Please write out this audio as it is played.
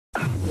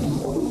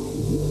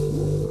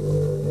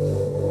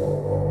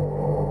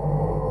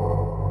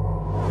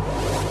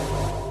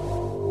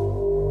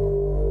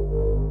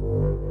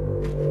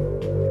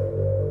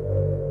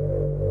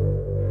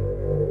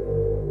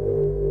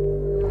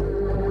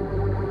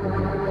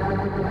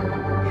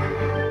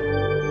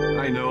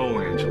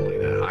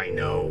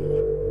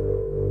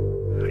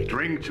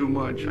drink too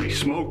much. I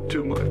smoke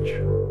too much.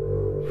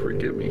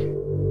 Forgive me.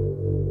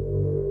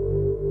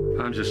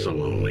 I'm just a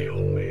lonely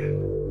old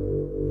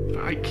man.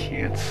 I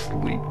can't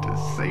sleep to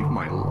save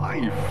my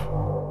life.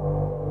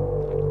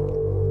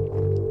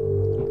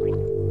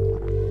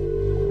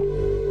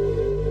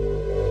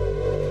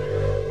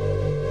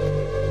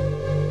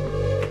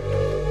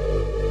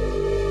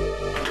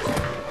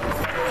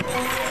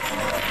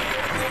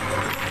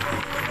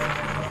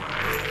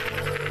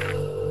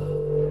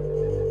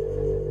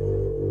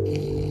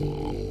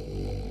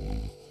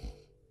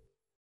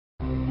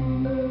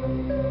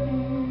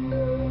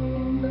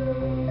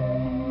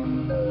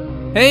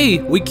 Hey,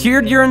 we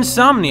cured your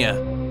insomnia.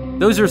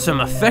 Those are some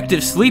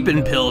effective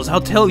sleeping pills,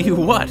 I'll tell you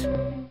what.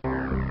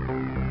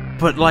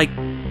 But like,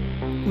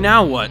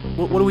 now what?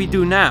 What do we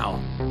do now?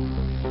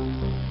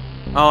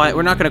 Oh,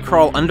 we're not gonna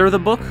crawl under the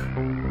book?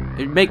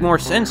 It'd make more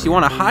sense. You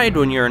want to hide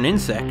when you're an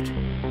insect.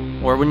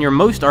 Or when you're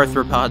most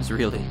arthropods,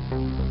 really.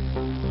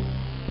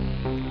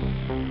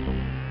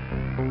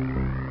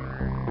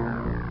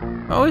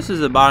 Oh, this is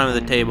the bottom of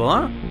the table,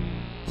 huh?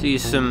 See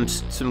some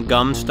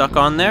gum stuck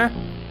on there?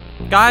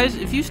 Guys,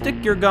 if you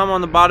stick your gum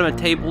on the bottom of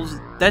tables,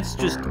 that's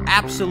just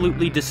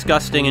absolutely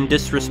disgusting and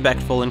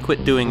disrespectful, and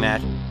quit doing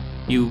that.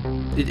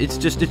 It's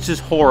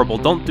just horrible.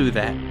 Don't do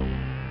that.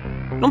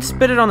 Don't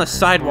spit it on the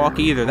sidewalk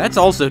either. That's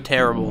also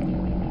terrible.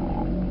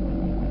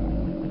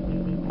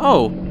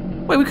 Oh,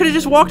 wait, we could have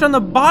just walked on the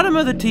bottom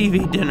of the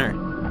TV dinner.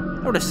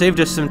 That would have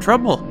saved us some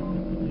trouble.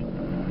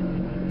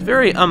 It's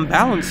very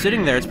unbalanced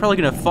sitting there. It's probably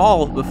gonna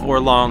fall before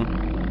long.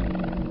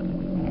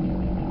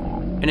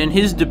 And in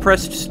his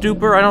depressed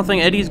stupor, I don't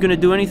think Eddie's gonna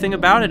do anything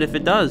about it if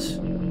it does.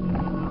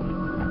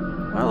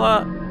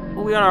 Well,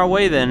 we'll be on our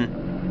way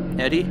then,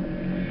 Eddie.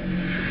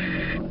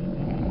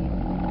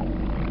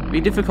 It'd be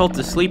difficult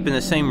to sleep in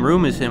the same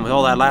room as him with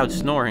all that loud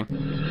snoring.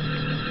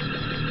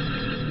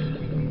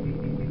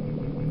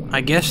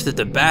 I guess that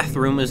the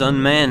bathroom is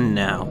unmanned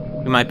now.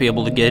 We might be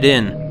able to get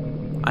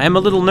in. I am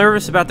a little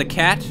nervous about the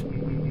cat,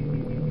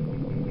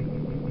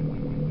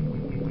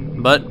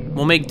 but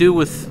we'll make do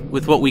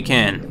with what we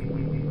can.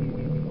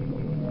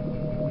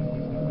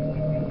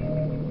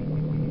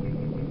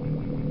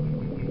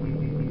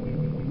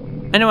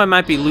 I know I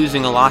might be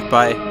losing a lot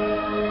by...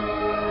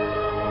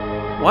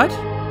 What?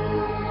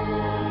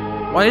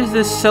 Why is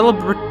this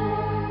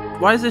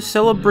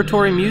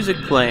celebratory music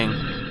playing?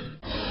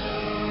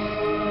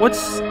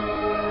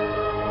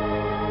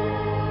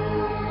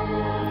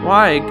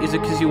 Why? Is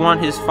it because you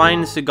want his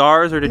fine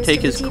cigars or to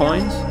take his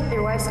coins?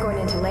 Your wife's going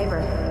into labor.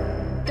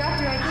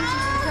 Doctor, I think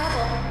she's in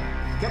trouble.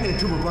 Get me a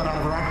tube of blood out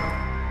of her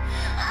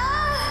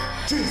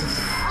arm. Jesus!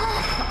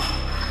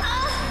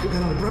 We've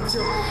got an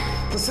abruptio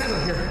placenta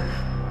here.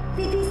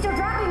 VP's still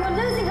dropping. We're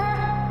losing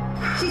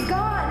her. She's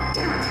gone.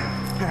 Damn it!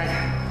 All right,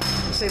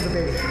 save the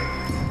baby.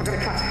 I'm gonna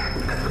cut.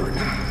 We've got the cord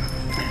now.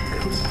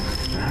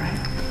 All right.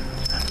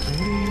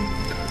 Baby.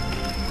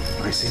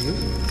 I see you.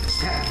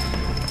 Stab.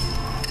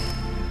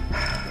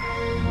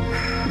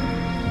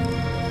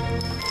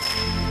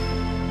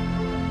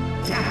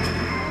 Damn it!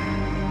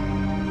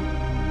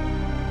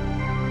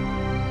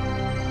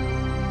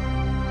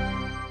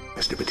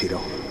 Mr.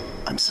 Petito,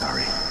 I'm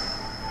sorry.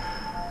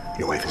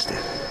 Your wife is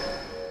dead.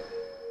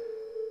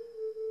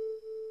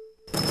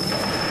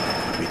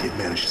 We did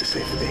manage to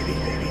save the baby.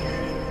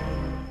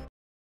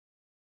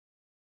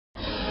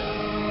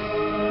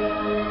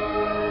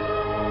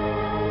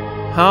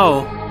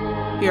 Oh,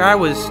 here I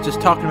was just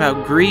talking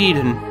about greed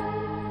and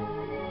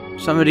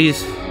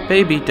somebody's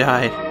baby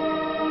died.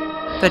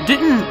 That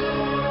didn't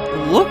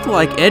look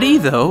like Eddie,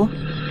 though.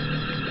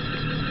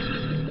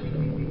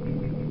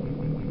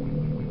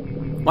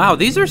 Wow,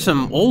 these are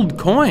some old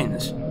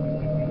coins.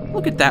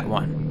 Look at that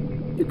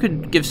one. You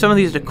could give some of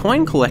these to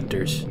coin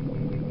collectors. I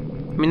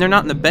mean, they're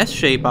not in the best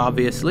shape,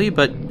 obviously,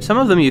 but some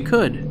of them you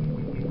could.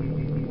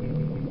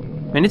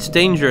 I mean, it's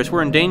dangerous.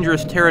 We're in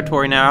dangerous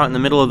territory now out in the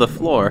middle of the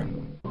floor.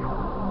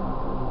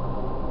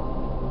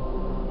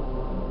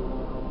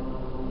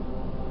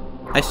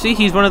 I see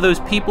he's one of those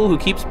people who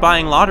keeps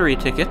buying lottery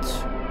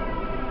tickets.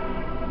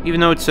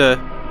 Even though it's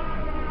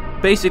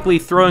basically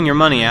throwing your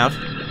money out.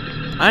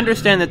 I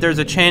understand that there's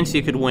a chance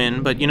you could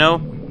win, but you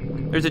know,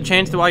 there's a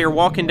chance that while you're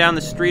walking down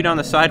the street on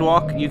the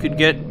sidewalk, you could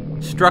get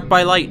struck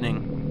by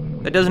lightning.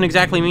 That doesn't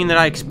exactly mean that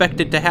I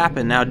expect it to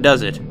happen, now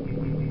does it?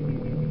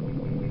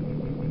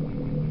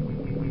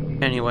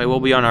 Anyway, we'll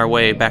be on our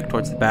way back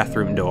towards the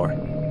bathroom door.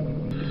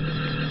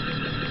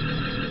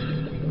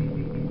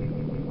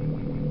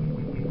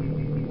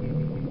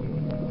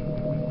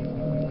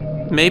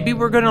 Maybe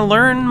we're gonna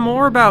learn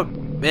more about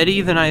Eddie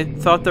than I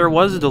thought there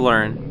was to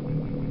learn.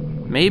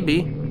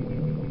 Maybe.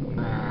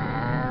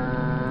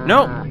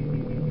 Nope.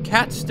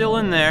 Cat's still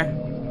in there.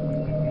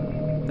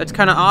 That's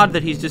kind of odd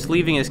that he's just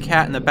leaving his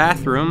cat in the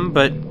bathroom,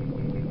 but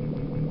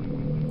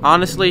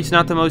honestly, it's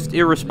not the most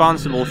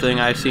irresponsible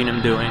thing I've seen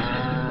him doing.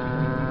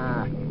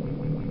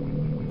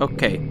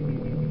 Okay.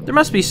 There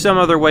must be some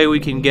other way we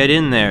can get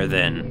in there,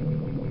 then.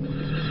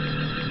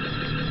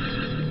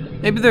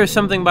 Maybe there's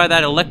something by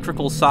that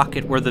electrical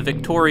socket where the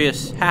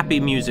victorious, happy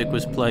music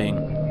was playing.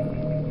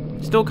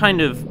 Still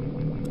kind of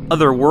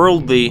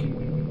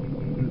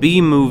otherworldly,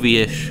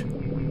 B-movie-ish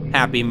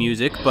happy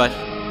music, but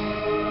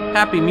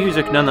happy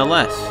music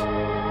nonetheless.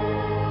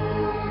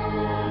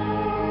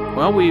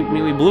 Well, we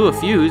blew a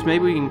fuse.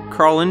 Maybe we can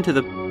crawl into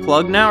the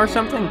plug now or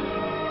something?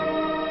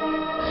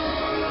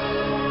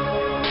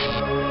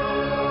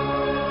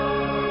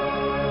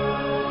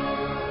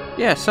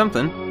 Yeah,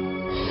 something.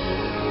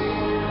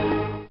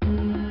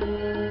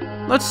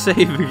 Let's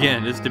save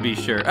again, just to be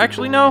sure.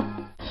 Actually, no.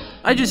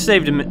 I just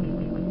saved a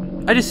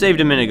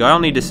minute ago. I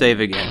don't need to save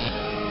again.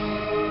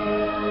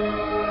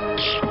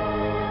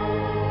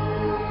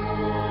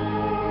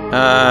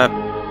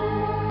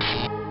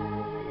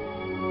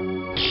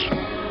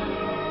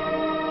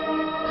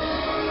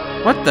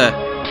 What the?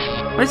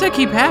 Why does that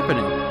keep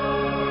happening?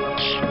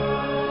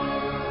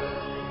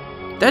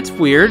 That's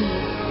weird.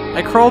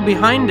 I crawled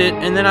behind it,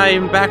 and then I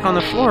am back on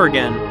the floor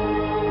again.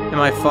 Am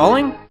I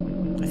falling?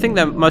 I think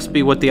that must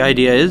be what the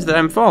idea is, that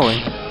I'm falling.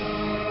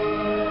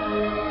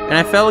 And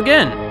I fell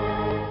again.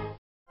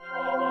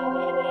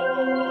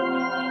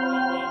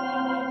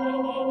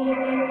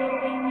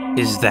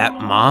 Is that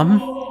Mom?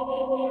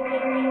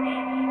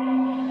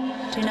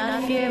 Do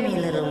not fear me,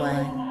 little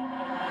one.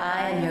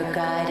 I am your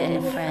guide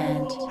and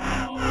friend.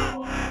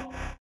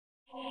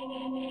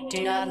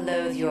 Do not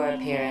loathe your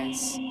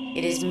appearance.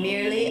 It is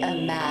merely a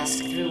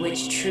mask through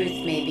which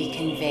truth may be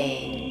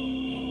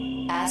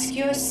conveyed. Ask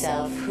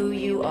yourself who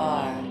you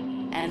are,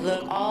 and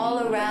look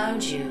all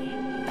around you,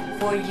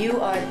 for you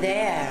are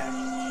there,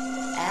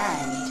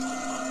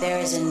 and there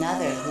is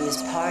another who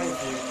is part of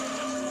you.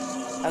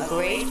 A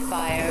great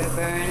fire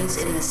burns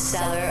in the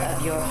cellar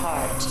of your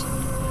heart.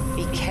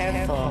 Be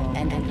careful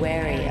and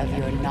wary of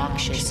your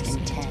noxious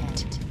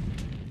intent.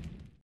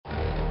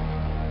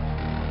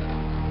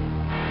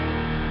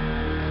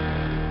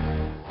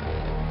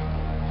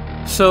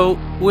 So,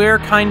 we're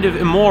kind of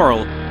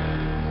immoral.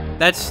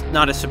 That's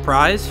not a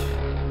surprise.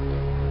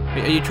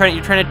 Are you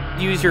trying to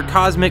use your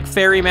cosmic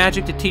fairy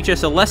magic to teach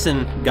us a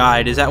lesson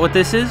guide? Is that what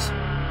this is?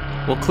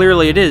 Well,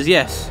 clearly it is,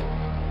 yes.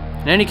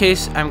 In any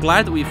case, I'm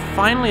glad that we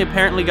finally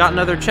apparently got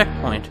another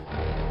checkpoint.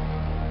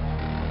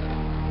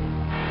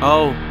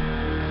 Oh,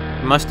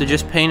 we must have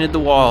just painted the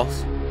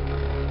walls.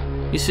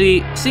 You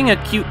see, seeing a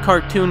cute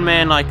cartoon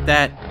man like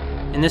that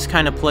in this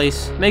kind of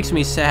place makes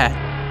me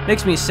sad.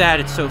 Makes me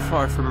sad it's so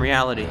far from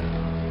reality.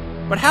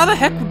 But how the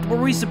heck were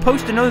we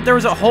supposed to know that there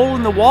was a hole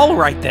in the wall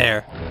right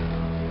there?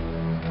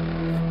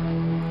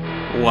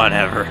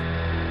 Whatever.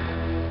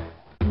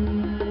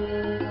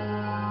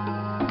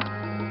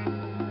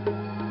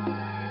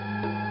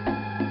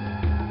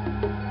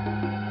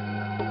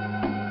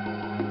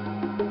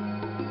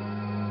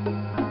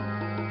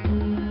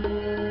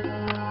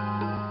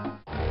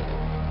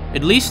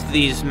 At least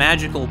these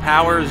magical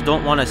powers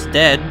don't want us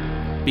dead,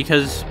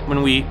 because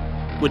when we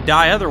would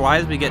die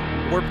otherwise, we get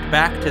warped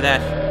back to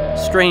that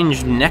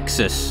strange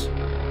nexus,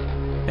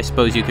 I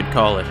suppose you could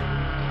call it.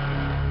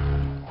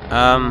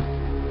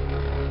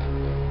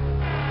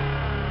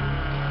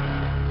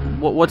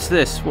 What's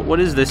this? What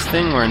is this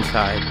thing we're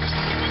inside?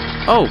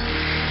 Oh!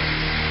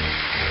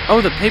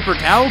 Oh, the paper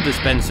towel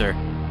dispenser!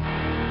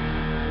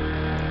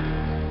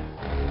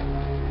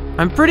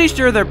 I'm pretty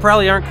sure there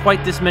probably aren't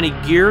quite this many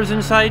gears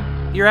inside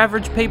your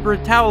average paper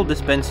towel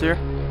dispenser,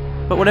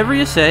 but whatever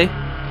you say.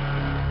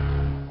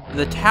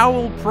 The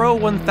Towel Pro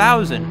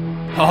 1000.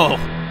 Oh,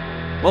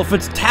 well, if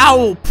it's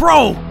Towel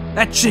Pro,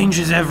 that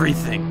changes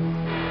everything.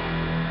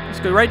 Let's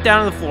go right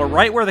down to the floor,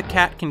 right where the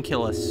cat can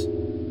kill us.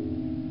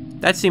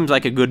 That seems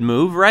like a good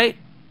move, right?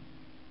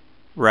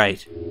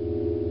 Right.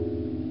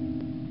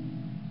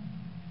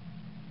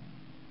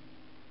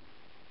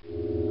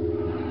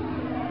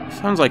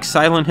 Sounds like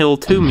Silent Hill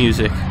 2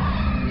 music.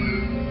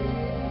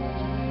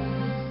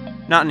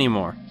 Not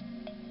anymore.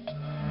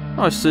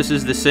 Oh, so this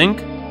is the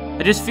sink?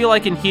 I just feel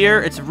like in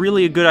here, it's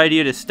really a good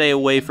idea to stay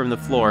away from the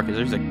floor, because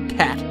there's a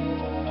cat.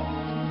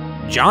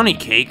 Johnny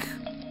Cake?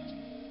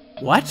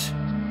 What?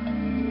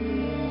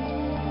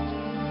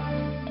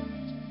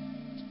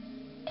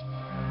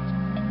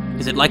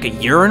 Is it like a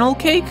urinal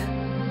cake?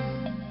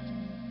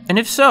 And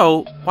if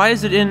so, why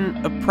is it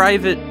in a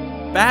private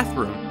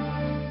bathroom?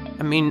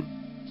 I mean,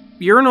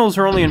 urinals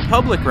are only in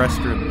public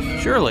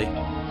restrooms, surely.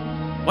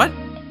 What?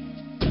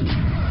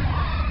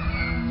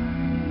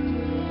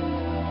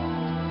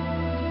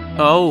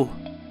 Oh.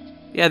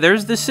 Yeah,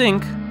 there's the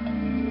sink.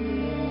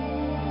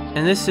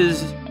 And this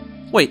is...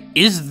 Wait,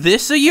 is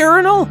this a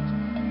urinal?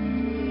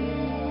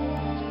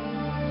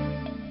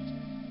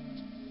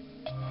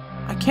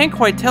 I can't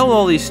quite tell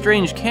all these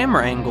strange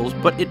camera angles,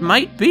 but it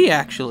might be,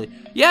 actually.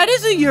 Yeah, it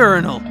is a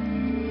urinal!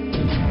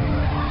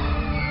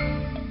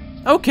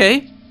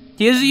 Okay.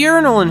 He has a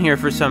urinal in here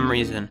for some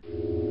reason.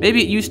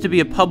 Maybe it used to be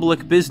a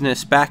public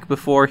business back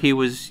before he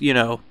was, you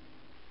know,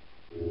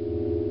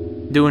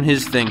 doing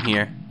his thing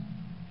here.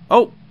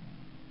 Oh!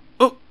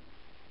 Oh!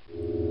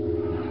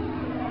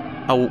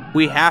 Oh,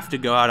 we have to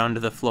go out onto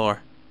the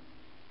floor.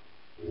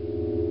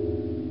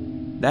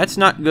 That's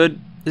not good.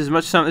 This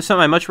is something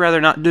I'd much rather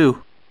not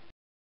do.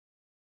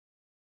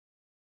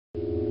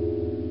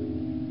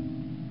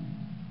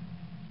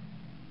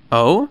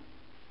 Oh?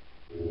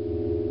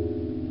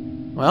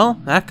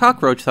 Well, that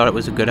cockroach thought it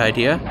was a good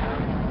idea.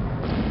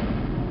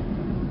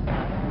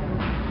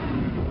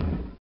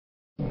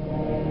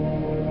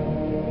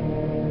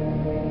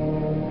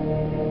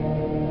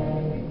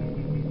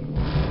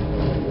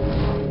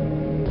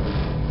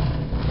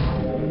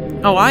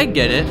 Oh, I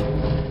get it.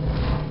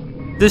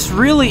 This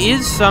really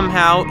is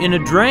somehow in a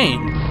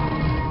drain.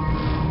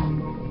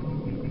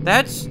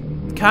 That's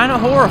kind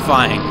of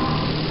horrifying.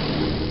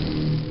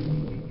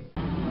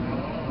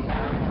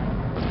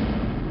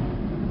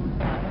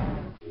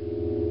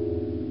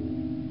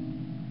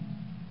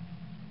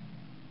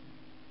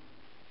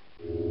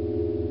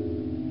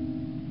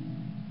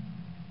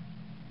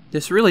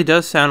 This really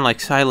does sound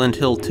like Silent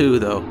Hill 2,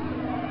 though.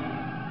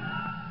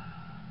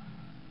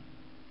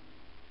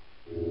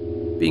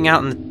 Being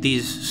out in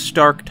these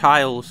stark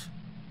tiles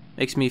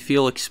makes me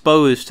feel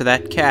exposed to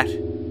that cat.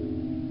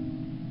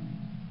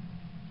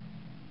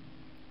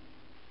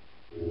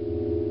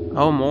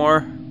 Oh,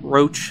 more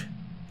roach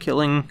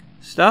killing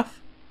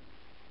stuff?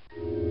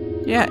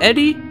 Yeah,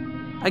 Eddie,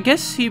 I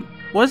guess he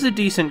was a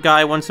decent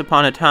guy once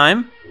upon a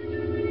time.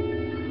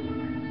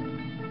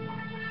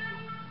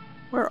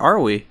 Where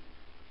are we?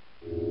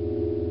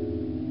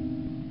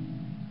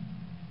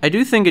 I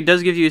do think it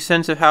does give you a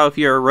sense of how if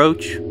you're a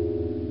roach,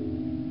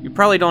 you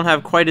probably don't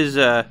have quite as,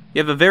 you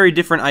have a very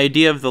different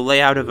idea of the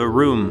layout of a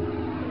room.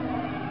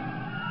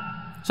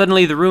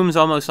 Suddenly the room's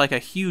almost like a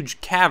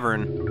huge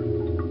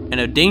cavern,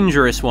 and a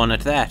dangerous one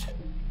at that.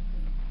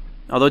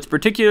 Although it's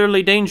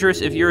particularly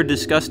dangerous if you're a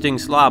disgusting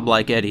slob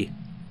like Eddie.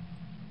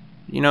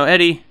 You know,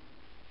 Eddie,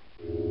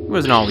 he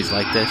wasn't always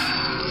like this.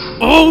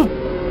 Oh!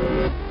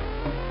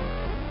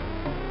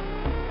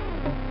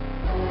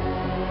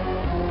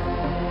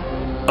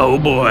 Oh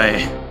boy.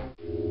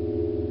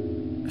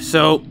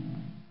 So...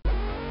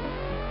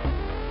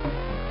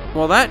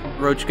 well, that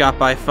roach got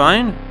by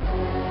fine.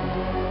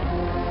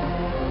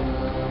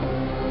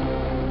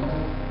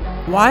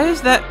 Why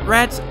is that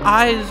rat's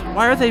eyes...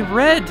 why are they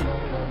red?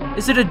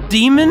 Is it a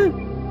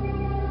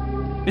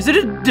demon? Is it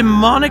a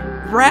demonic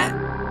rat?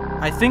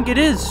 I think it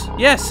is.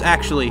 Yes,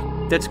 actually.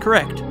 That's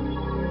correct.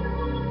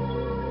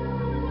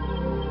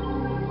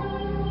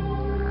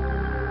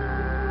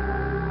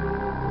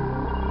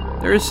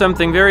 There is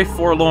something very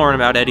forlorn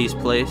about Eddie's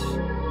place.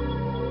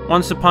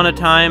 Once upon a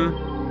time,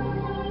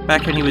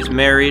 back when he was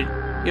married,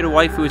 he had a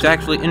wife who was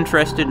actually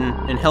interested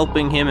in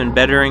helping him and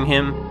bettering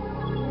him.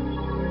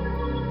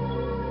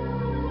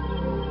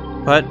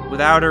 But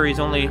without her, he's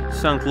only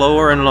sunk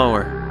lower and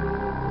lower.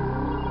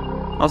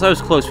 Also, I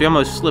was close. We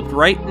almost slipped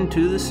right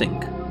into the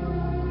sink.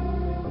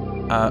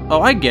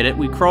 Oh, I get it.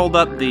 We crawled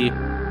up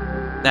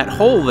that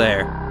hole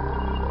there.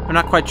 I'm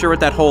not quite sure what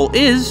that hole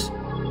is.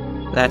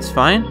 That's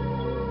fine.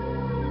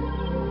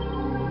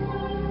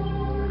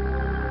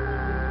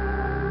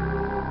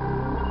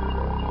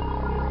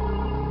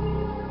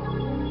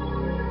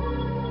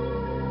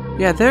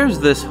 Yeah, there's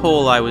this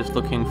hole I was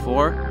looking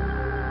for.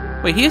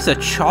 Wait, he has a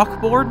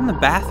chalkboard in the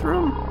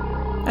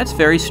bathroom? That's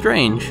very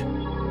strange.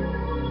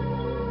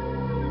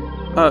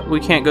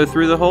 We can't go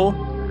through the hole?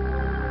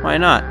 Why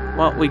not?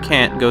 Well, we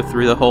can't go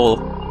through the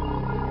hole.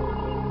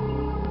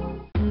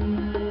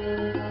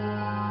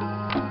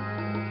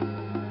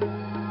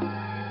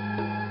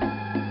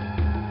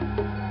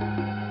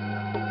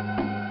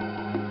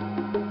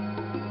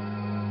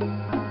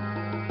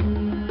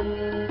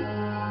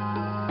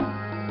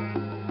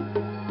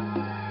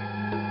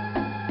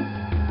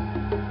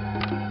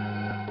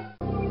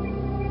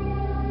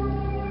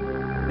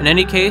 In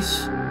any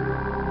case,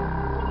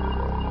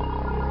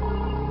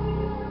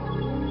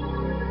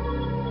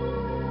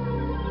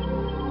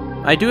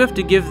 I do have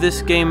to give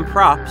this game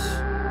props.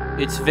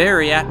 It's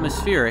very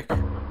atmospheric.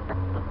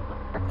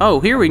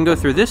 Oh, here we can go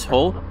through this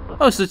hole.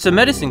 Oh, so it's a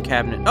medicine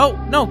cabinet. Oh,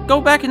 no, go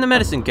back in the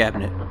medicine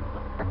cabinet.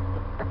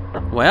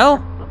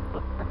 Well,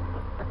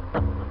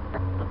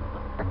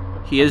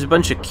 he has a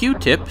bunch of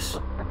Q-tips.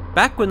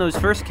 Back when those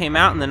first came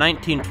out in the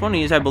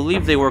 1920s, I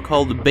believe they were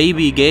called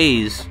baby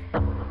gays.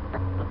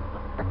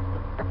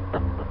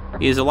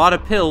 He has a lot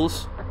of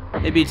pills.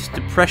 Maybe it's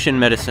depression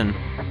medicine.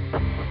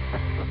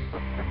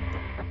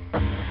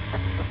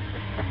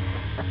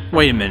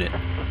 Wait a minute.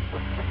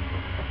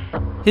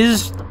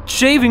 His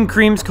shaving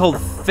cream's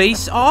called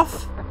Face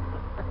Off?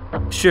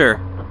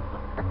 Sure.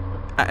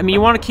 I mean,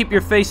 you want to keep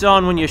your face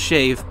on when you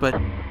shave, but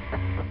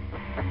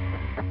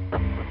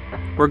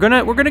we're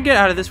gonna get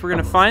out of this. We're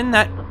gonna find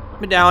that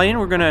medallion.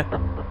 We're gonna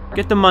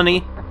get the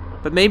money,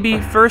 but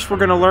maybe first we're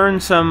gonna learn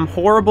some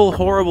horrible,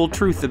 horrible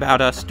truth about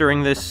us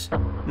during this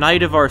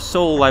Night of Our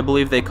Soul, I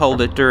believe they called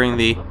it during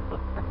the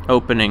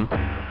opening.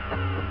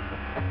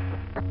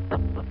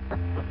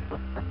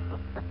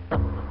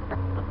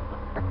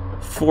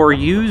 For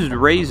used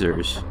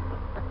razors.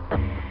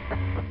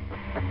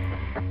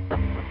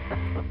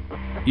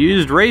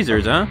 Used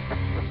razors, huh?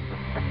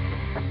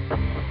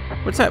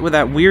 What's that with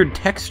that weird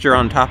texture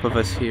on top of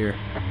us here?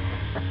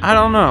 I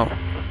don't know.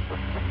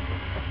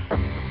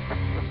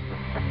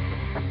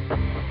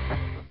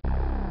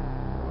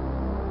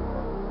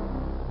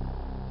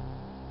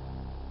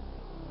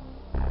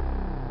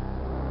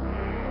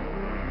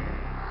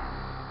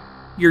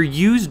 your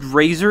used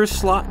razor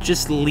slot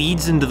just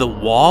leads into the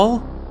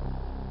wall?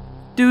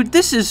 Dude,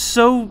 this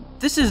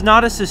is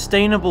not a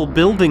sustainable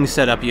building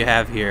setup you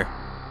have here.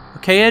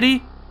 Okay,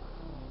 Eddie?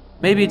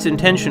 Maybe it's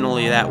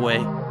intentionally that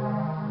way.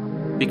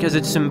 Because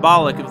it's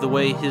symbolic of the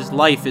way his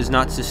life is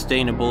not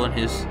sustainable in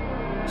his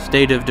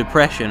state of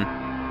depression.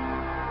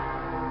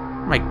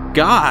 My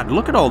God,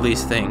 look at all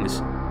these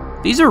things.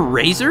 These are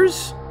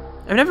razors?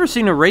 I've never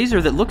seen a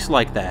razor that looks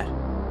like that.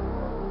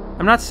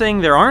 I'm not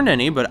saying there aren't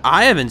any, but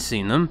I haven't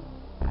seen them.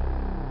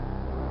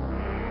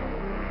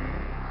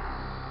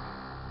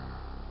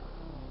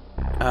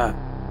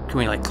 Can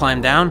we, like,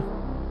 climb down?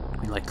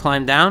 Can we, like,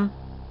 climb down?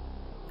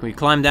 Can we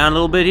climb down a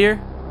little bit here?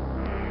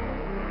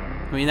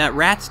 I mean, that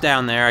rat's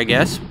down there, I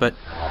guess, but...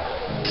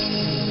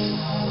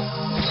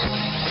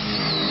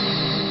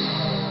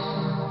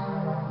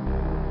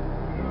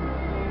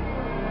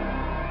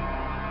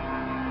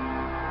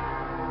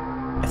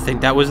 I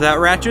think that was that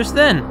rat just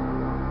then.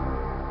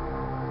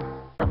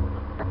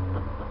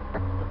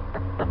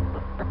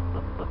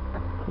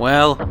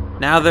 Well,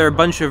 now there are a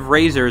bunch of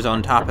razors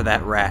on top of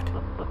that rat.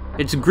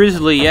 It's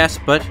grisly, yes,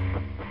 but...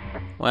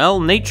 well,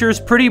 nature's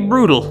pretty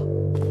brutal.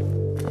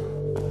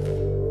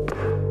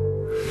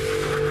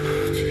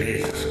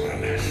 Jesus, what a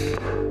mess.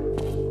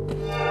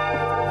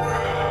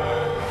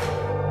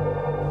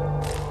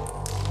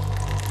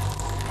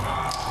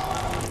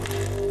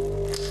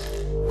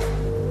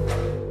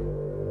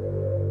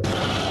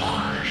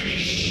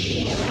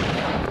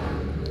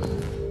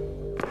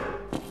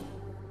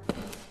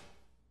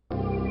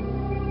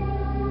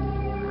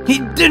 He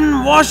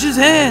didn't wash his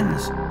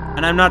hands!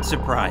 And I'm not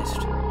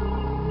surprised.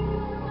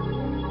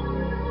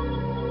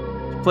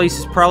 This place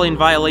is probably in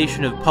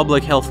violation of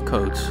public health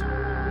codes.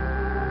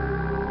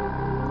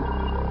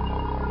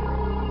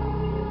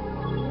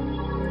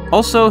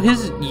 Also,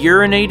 his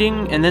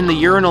urinating and then the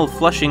urinal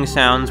flushing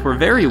sounds were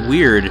very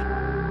weird.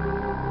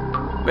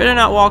 Better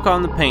not walk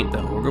on the paint,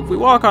 though. If we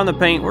walk on the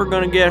paint, we're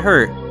gonna get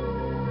hurt.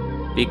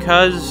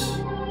 Because...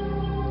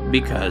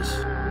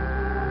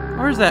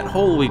 Where's that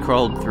hole we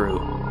crawled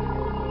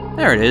through?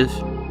 There it is.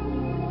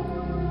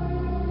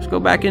 Let's go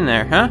back in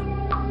there, huh?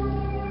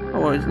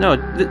 Oh, no,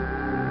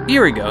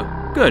 here we go.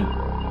 Good.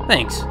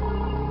 Thanks.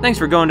 Thanks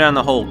for going down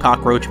the hole,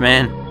 cockroach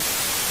man.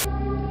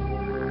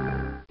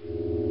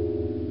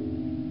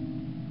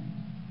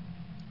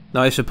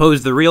 Now, I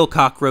suppose the real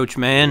cockroach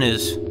man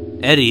is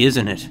Eddie,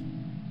 isn't it?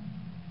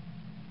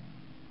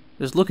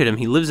 Just look at him.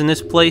 He lives in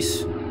this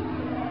place. And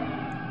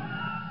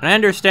I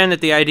understand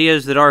that the idea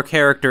is that our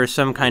character is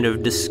some kind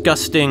of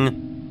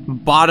disgusting,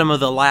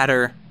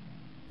 bottom-of-the-ladder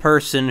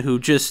person who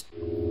just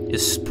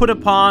is put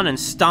upon and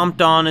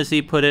stomped on, as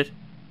he put it,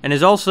 and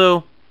is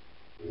also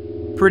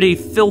pretty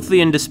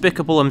filthy and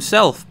despicable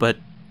himself, but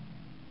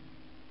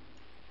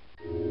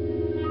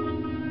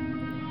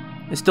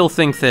I still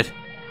think that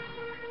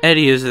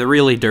Eddie is the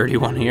really dirty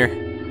one here.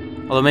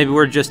 Although maybe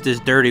we're just as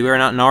dirty. We're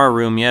not in our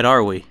room yet,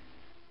 are we?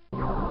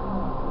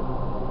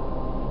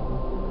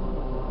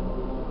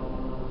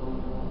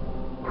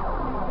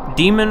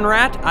 Demon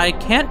rat? I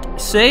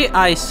can't say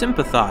I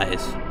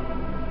sympathize.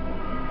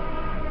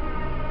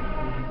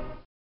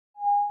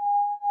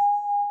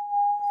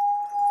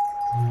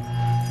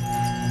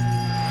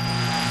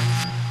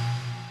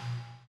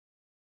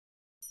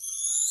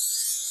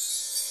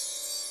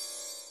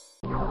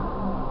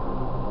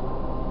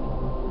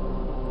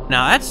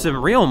 Now that's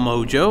some real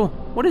mojo.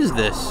 What is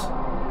this?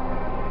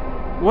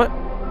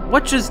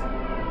 What just...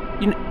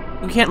 You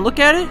can't look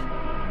at it?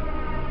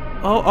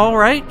 Oh,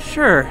 alright,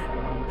 sure.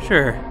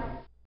 Sure.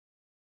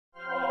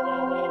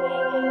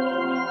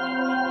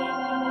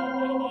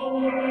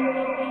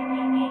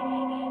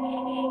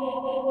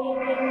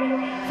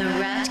 The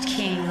Rat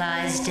King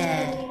lies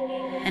dead,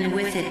 and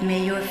with it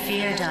may your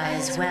fear die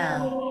as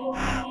well.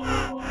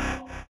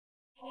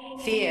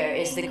 Fear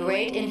is the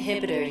great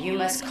inhibitor you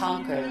must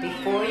conquer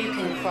before you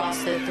can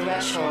cross the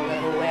threshold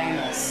of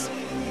awareness.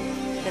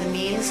 The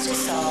means to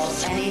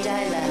solve any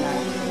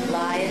dilemma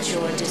lie at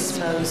your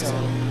disposal.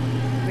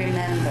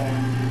 Remember,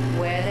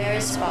 where there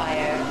is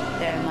fire,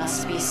 there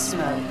must be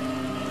smoke.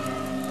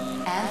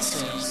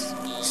 Answers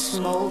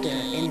smolder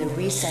in the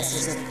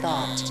recesses of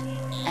thought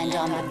and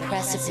on the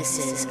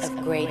precipices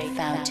of great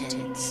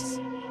fountains.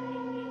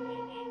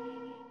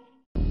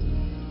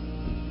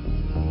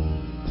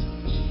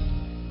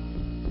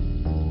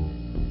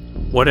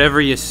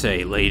 Whatever you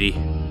say, lady.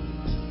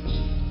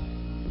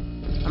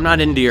 I'm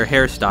not into your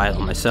hairstyle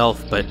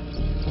myself, but,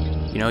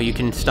 you know, you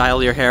can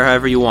style your hair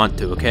however you want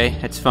to, okay?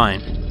 That's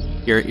fine.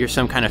 You're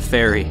some kind of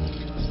fairy.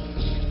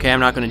 Okay, I'm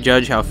not gonna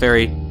judge how a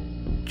fairy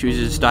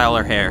chooses to style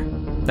her hair.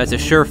 That's a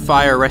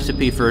surefire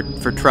recipe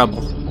for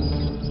trouble.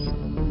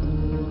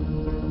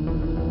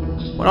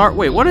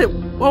 Wait,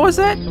 what was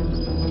that?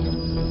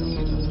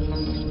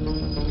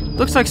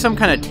 Looks like some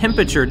kind of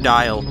temperature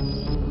dial.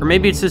 Or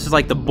maybe it's just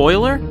like the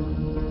boiler?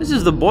 This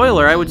is the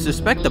boiler. I would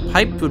suspect the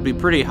pipes would be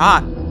pretty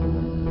hot.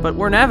 But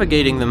we're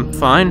navigating them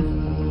fine.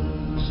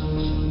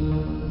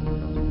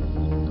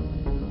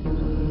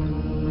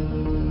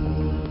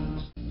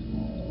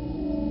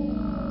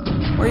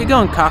 Where are you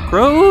going,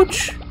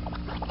 cockroach?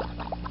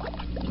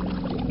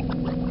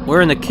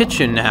 We're in the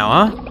kitchen now,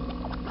 huh?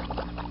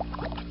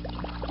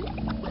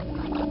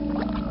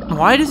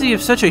 Why does he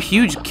have such a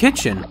huge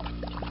kitchen?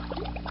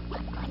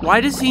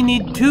 Why does he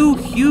need 2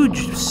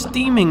 huge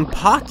steaming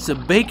pots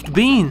of baked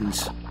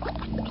beans?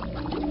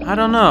 I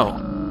don't know.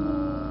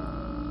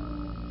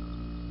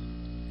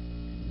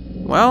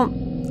 Well,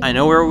 I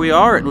know where we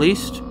are at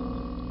least.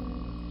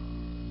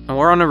 And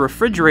we're on a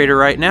refrigerator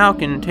right now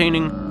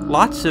containing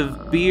lots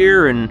of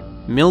beer and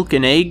milk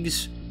and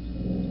eggs.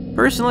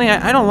 Personally,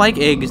 I don't like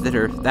eggs that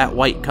are that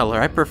white color.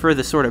 I prefer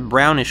the sort of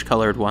brownish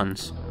colored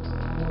ones.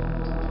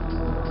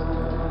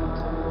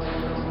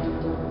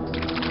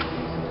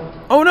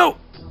 Oh no!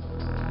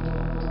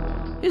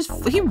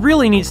 He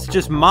really needs to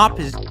just mop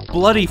his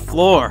bloody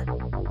floor.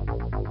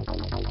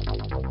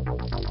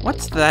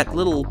 What's that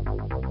little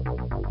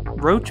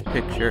roach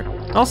picture?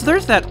 Also,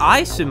 there's that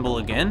eye symbol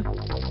again.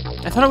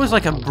 I thought it was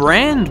like a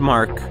brand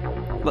mark.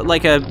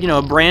 Like a, you know,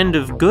 a brand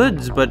of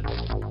goods, but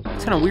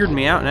it's kind of weirding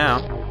me out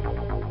now.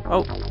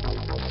 Oh.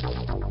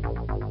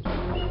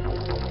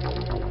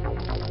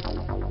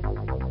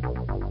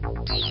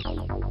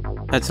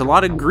 That's a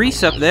lot of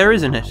grease up there,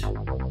 isn't it?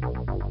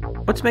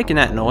 What's making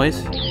that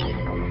noise?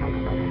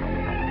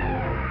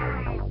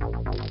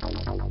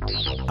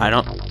 I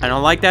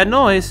don't like that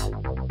noise.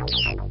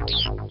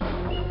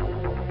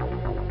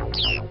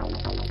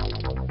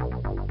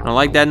 I don't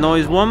like that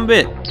noise one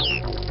bit.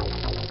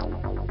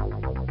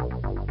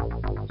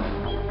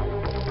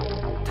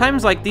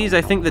 Times like these,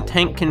 I think the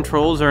tank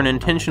controls are an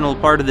intentional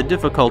part of the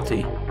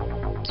difficulty.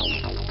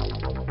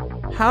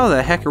 How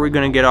the heck are we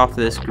going to get off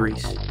this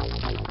grease?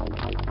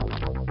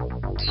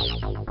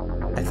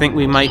 I think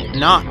we might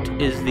not,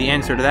 is the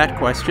answer to that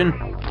question.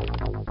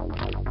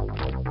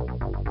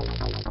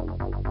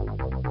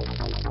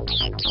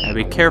 Gotta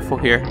be careful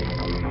here.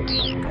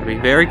 Gotta be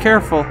very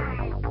careful.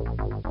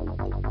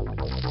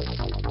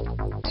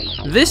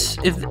 This,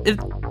 if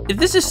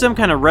this is some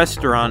kind of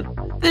restaurant,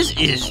 this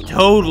is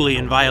totally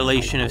in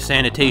violation of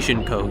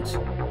sanitation codes.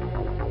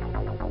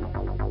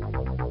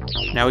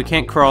 Now we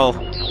can't crawl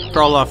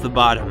off the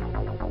bottom.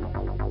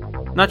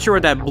 Not sure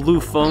what that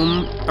blue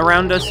foam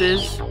around us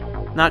is.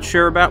 Not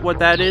sure about what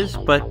that is,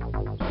 but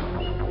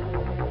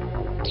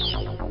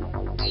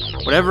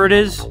whatever it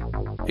is,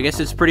 I guess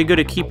it's pretty good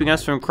at keeping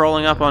us from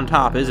crawling up on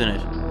top, isn't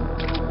it?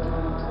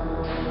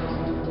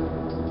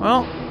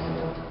 Well,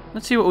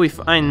 let's see what we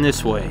find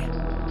this way.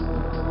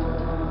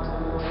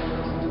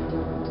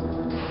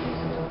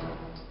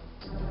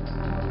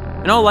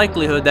 In all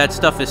likelihood, that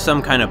stuff is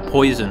some kind of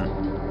poison.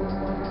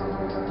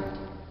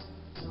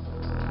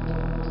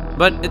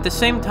 But at the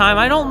same time,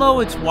 I don't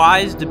know it's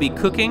wise to be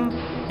cooking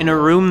in a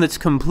room that's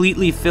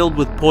completely filled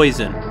with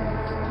poison.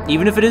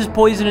 Even if it is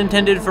poison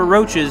intended for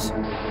roaches,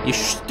 you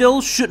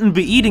still shouldn't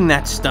be eating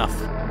that stuff.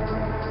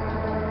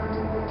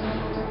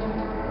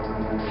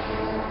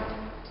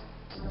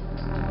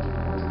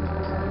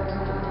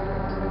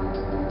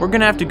 We're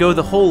gonna have to go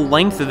the whole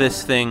length of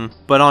this thing,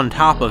 but on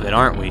top of it,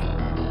 aren't we?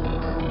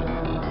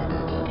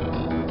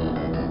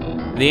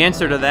 The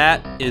answer to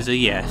that is a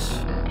yes.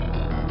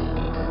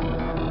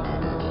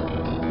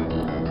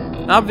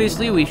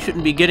 Obviously, we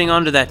shouldn't be getting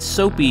onto that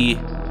soapy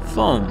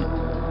foam.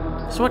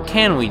 So what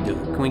can we do?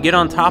 Can we get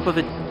on top of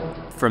it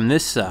from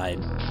this side?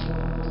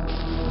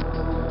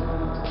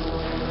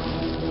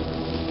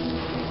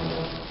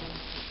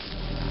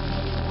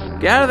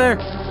 Get out of there!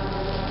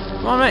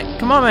 Come on, man!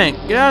 Come on,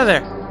 man! Get out of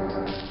there!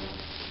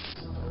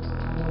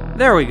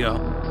 There we go.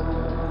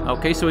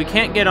 Okay, so we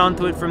can't get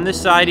onto it from this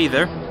side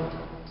either.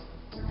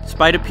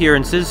 Despite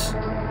appearances,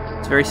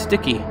 it's very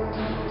sticky.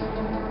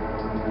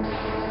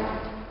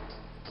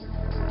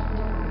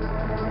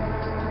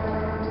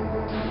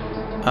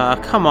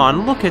 Come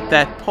on, look at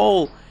that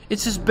pole.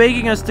 It's just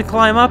begging us to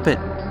climb up it.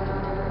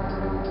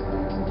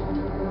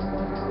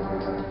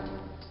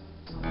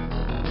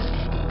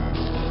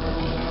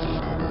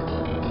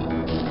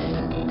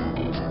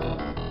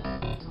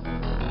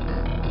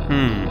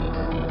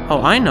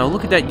 Oh, I know.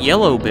 Look at that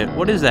yellow bit.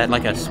 What is that,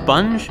 like a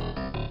sponge?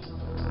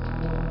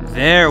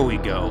 There we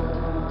go.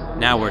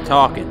 Now we're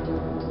talking.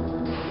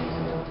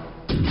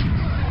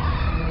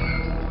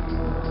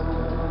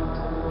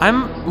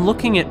 I'm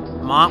looking at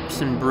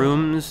mops and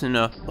brooms in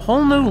a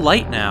whole new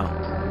light now.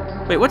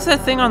 Wait, what's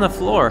that thing on the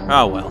floor?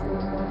 Oh, well.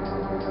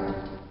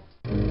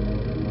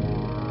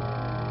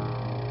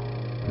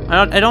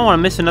 I don't want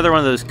to miss another one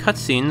of those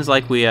cutscenes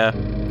like we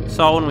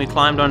saw when we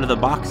climbed onto the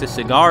box of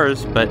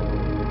cigars, but...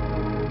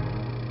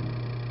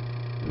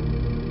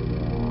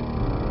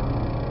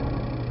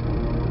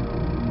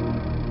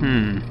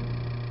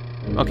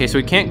 Okay, so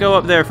we can't go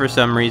up there for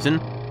some reason.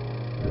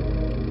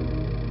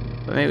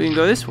 But maybe we can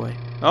go this way.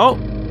 Oh!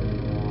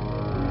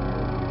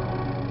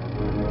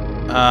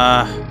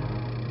 I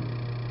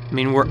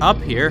mean, we're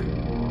up here.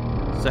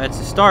 So that's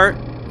a start,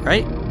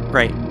 right?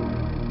 Right.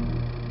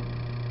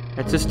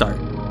 That's a start.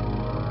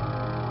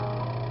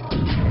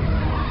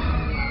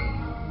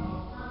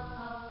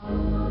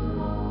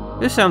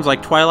 This sounds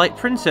like Twilight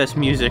Princess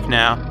music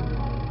now.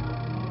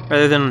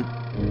 Rather than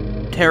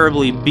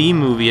terribly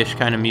B-movie-ish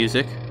kind of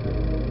music.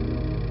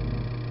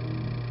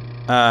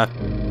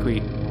 Can we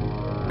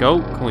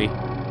go? Can we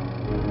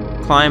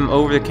climb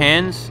over the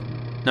cans?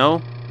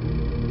 No?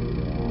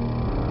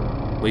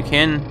 We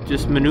can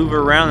just maneuver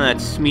around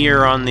that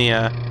smear on the,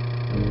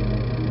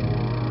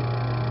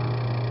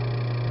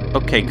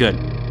 Okay, good.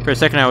 For a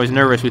second I was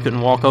nervous we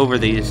couldn't walk over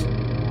these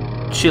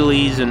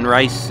chilies and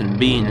rice and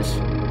beans.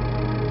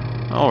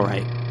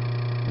 Alright.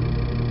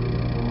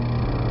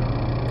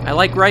 I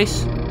like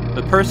rice,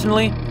 but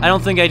personally, I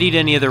don't think I'd eat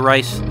any of the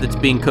rice that's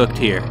being cooked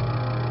here.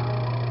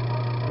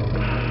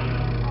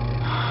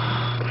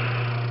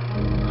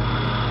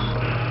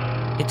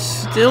 It's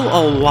still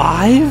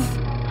alive?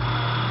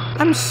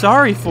 I'm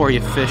sorry for you,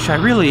 fish, I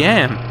really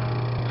am.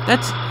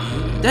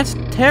 That's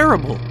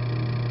terrible.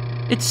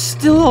 It's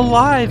still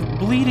alive,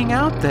 bleeding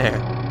out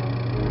there.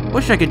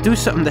 Wish I could do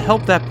something to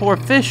help that poor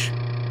fish.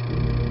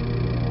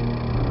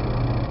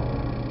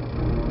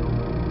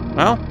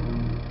 Well,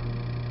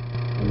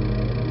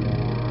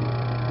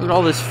 look at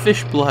all this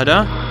fish blood,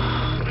 huh?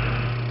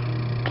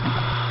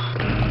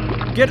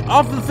 Get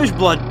off the fish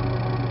blood!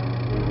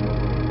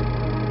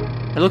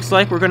 It looks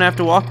like we're gonna have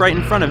to walk right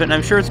in front of it, and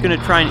I'm sure it's gonna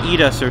try and eat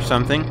us or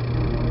something.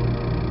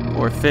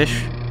 Or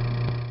fish.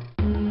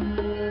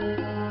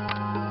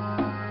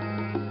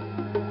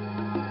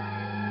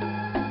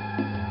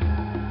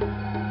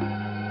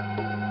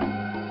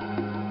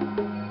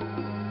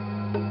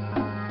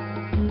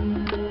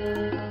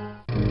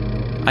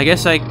 I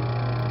guess I...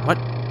 What?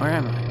 Where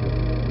am I?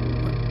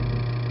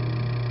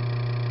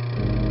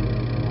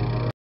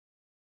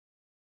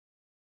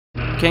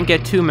 Can't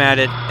get too mad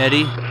at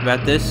Eddie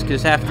about this,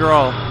 because after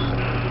all,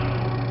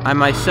 I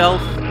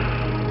myself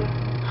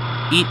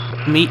eat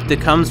meat that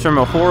comes from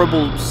a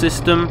horrible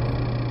system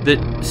that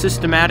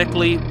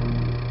systematically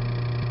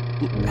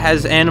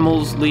has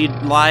animals lead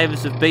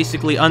lives of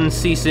basically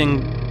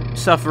unceasing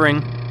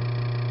suffering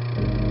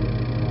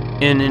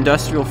in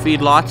industrial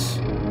feedlots,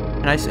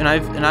 and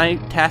I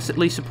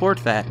tacitly support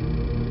that.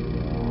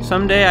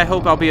 Someday I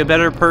hope I'll be a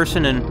better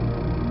person and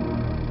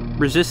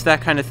resist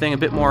that kind of thing a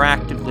bit more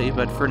actively,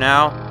 but for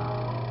now,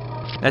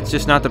 that's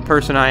just not the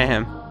person I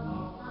am.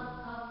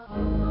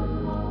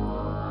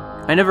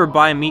 I never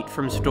buy meat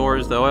from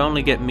stores, though. I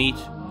only get meat.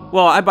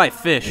 Well, I buy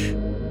fish.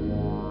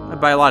 I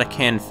buy a lot of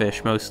canned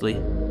fish, mostly.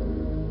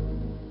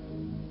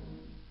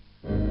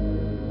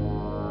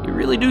 You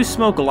really do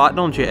smoke a lot,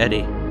 don't you,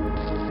 Eddie?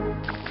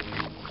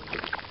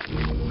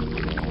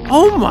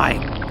 Oh my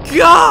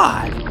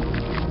God!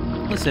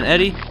 Listen,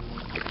 Eddie,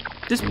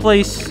 this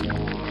place...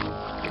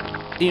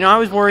 You know, I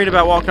was worried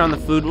about walking on the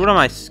food. Who am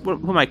I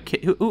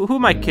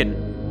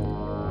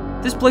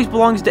kidding? This place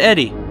belongs to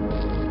Eddie.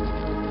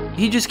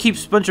 He just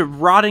keeps a bunch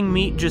of rotting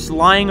meat just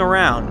lying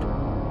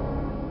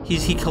around.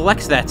 He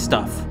collects that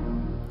stuff.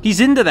 He's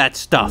into that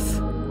stuff.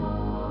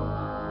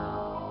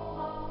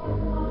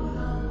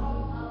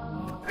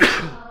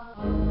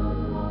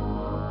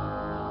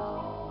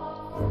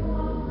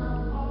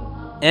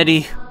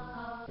 Eddie,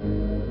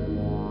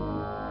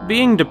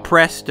 being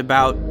depressed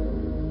about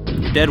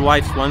your dead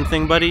wife's one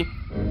thing, buddy.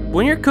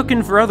 When you're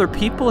cooking for other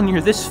people and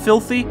you're this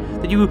filthy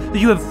that you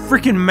have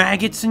freaking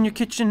maggots in your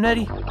kitchen,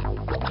 Eddie,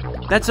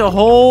 that's a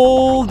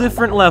whole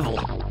different level.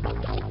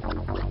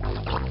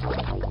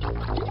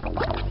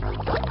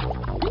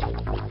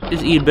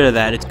 Just eat a bit of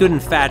that. It's good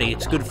and fatty.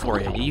 It's good for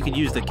you. You could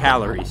use the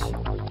calories.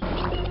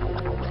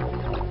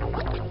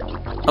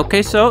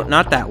 Okay, so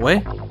not that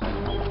way.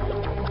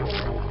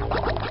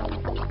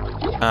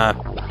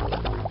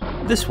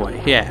 This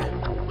way, yeah.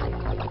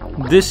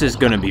 This is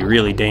gonna be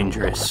really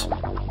dangerous.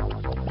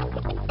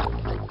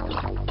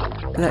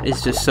 That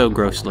is just so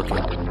gross looking.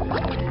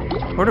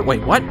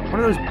 Wait, what? What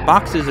are those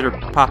boxes that are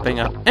popping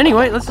up?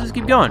 Anyway, let's just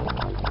keep going.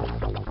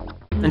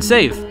 And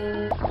save.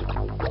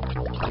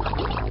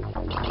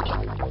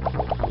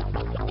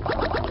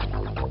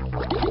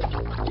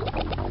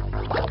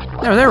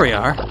 Oh, there we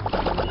are.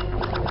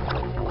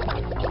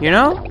 You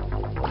know,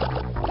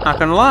 not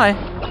gonna lie,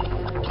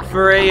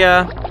 for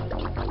a,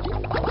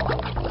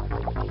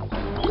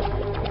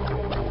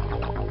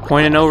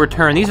 point of no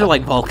return, these are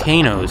like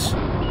volcanoes.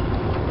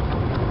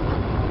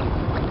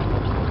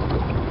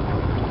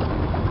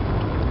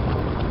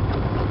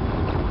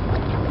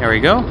 There we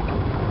go.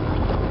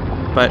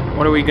 But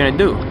what are we gonna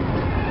do?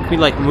 Can we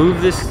like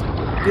move this?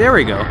 There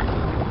we go.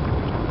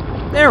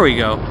 There we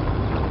go.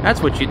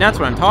 That's what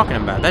I'm talking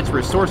about. That's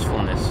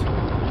resourcefulness.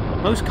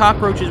 Most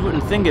cockroaches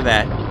wouldn't think of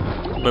that.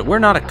 But we're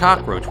not a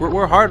cockroach.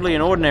 We're hardly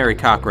an ordinary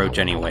cockroach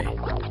anyway.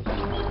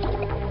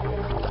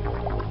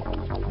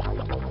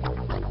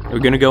 Are we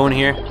gonna go in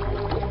here?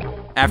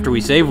 After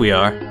we save, we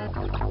are.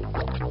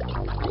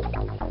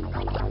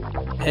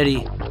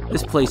 Eddie,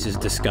 this place is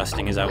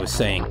disgusting, as I was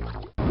saying.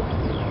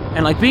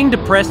 And like being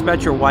depressed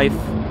about your wife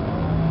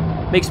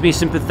makes me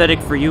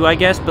sympathetic for you, I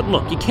guess, but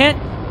look, you can't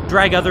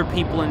drag other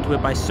people into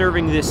it by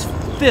serving this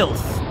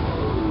filth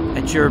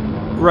at your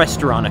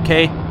restaurant,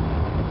 okay?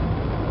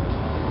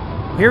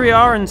 Here we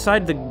are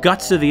inside the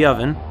guts of the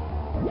oven.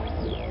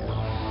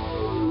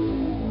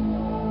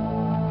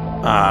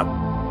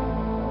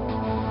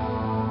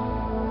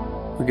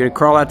 We're gonna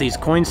crawl out these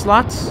coin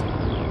slots?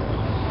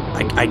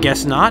 I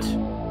guess not.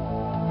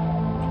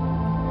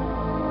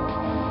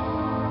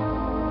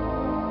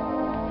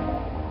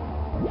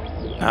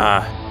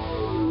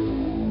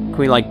 Can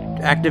we, like,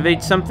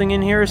 activate something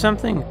in here or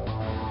something?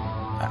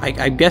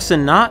 I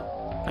guessing not.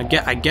 I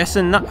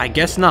guessing not. I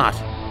guess not.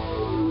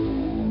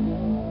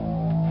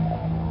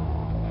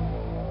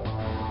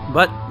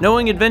 But,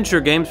 knowing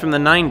adventure games from the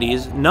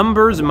 90s,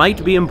 numbers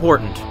might be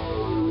important.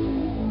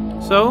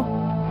 So,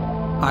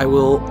 I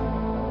will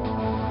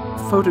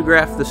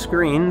photograph the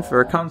screen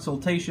for a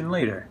consultation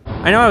later.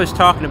 I know I was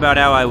talking about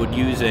how I would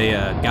use a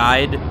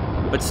guide,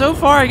 but so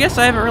far I guess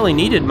I haven't really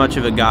needed much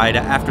of a guide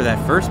after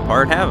that first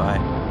part, have I?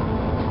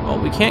 Well,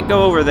 we can't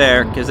go over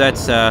there, because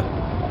that's a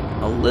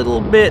little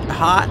bit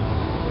hot.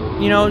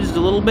 You know, just a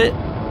little bit.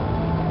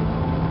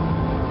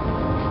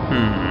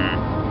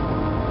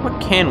 What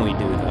can we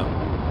do, though?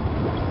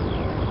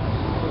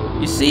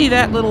 You see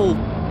that little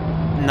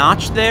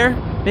notch there?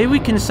 Maybe we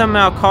can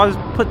somehow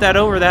put that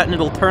over that and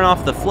it'll turn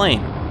off the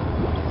flame.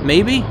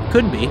 Maybe?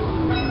 Could be.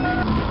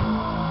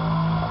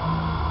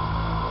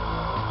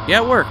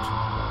 Yeah, it worked.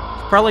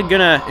 It's probably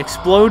gonna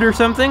explode or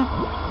something.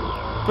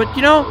 But,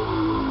 you know,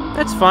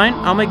 that's fine.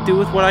 I'll make do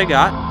with what I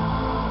got.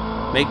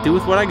 Make do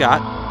with what I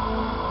got.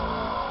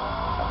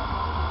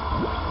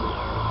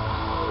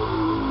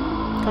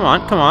 Come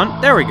on, come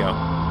on. There we go.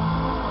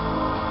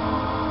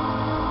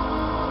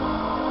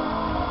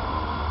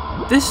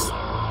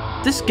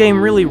 This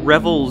game really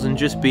revels in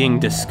just being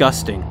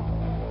disgusting.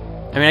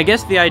 I mean, I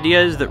guess the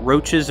idea is that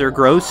roaches are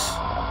gross,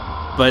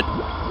 but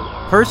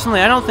personally,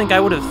 I don't think I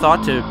would have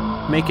thought to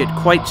make it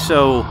quite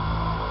so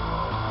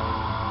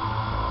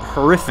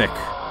horrific.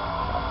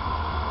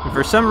 And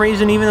for some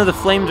reason, even though the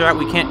flames are out,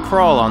 we can't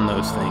crawl on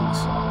those things.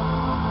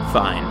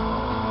 Fine.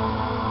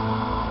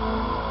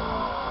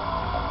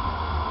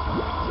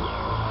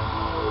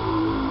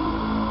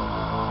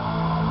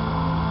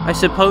 I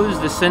suppose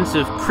the sense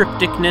of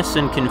crypticness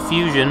and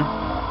confusion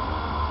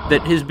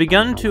that has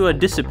begun to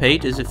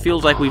dissipate as it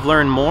feels like we've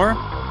learned more.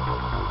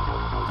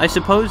 I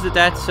suppose that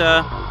that's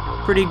a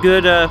pretty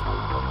good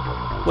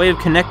way of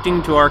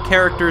connecting to our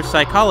character's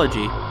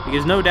psychology,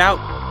 because no doubt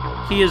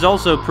he is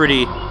also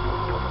pretty,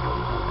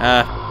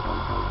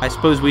 I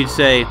suppose we'd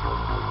say,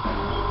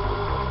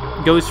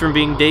 goes from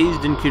being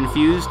dazed and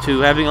confused to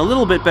having a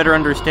little bit better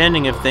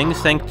understanding of things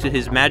thanks to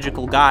his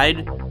magical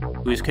guide,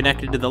 who is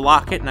connected to the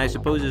locket, and I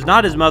suppose is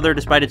not his mother,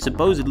 despite it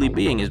supposedly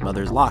being his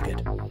mother's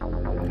locket.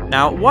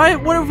 Now,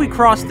 what have we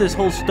crossed this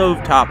whole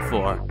stovetop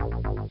for?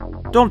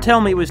 Don't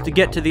tell me it was to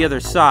get to the other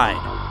side.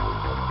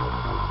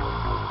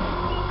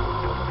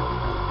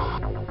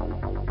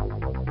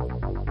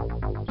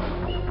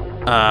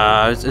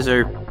 Is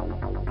there...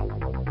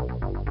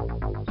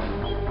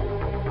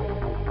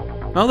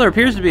 Well, there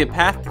appears to be a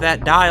path to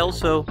that dial,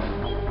 so...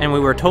 And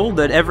we were told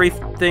that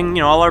everything,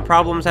 you know, all our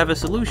problems have a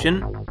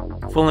solution.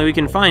 If only we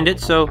can find it,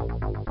 so...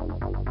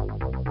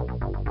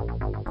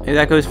 Maybe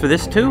that goes for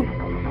this too?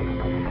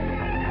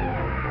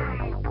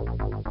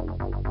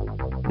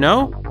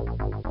 No?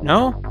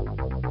 No?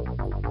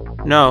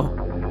 No.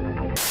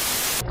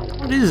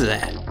 What is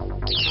that?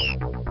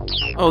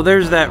 Oh,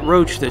 there's that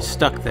roach that's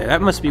stuck there.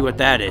 That must be what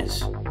that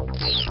is.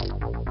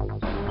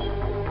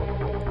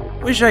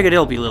 Wish I could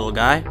help you, little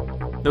guy.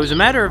 Though as a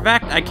matter of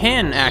fact, I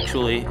can,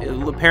 actually.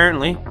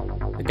 Apparently.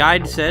 The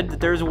guide said that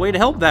there's a way to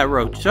help that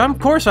roach, so of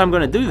course I'm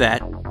gonna do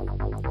that.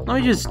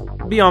 Let me just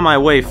be on my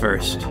way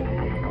first.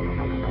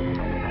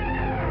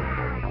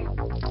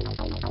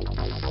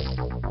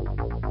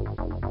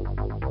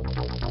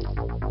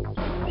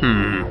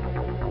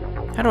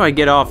 How do I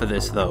get off of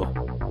this, though?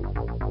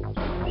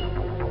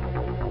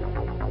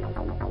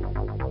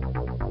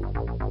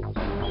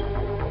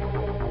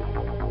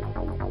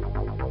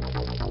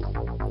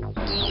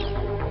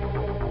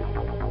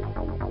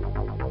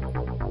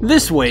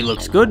 This way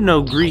looks good,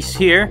 no grease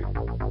here.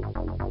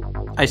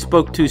 I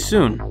spoke too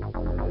soon.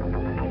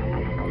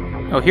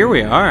 Oh, here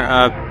we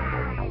are,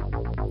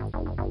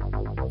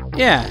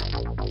 yeah.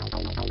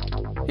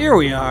 Here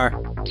we are.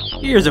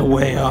 Here's a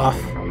way off.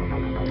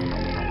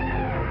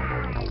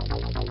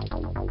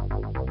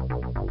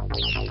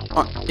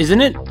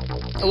 Isn't it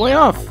a way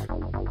off?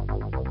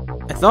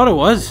 I thought it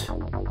was.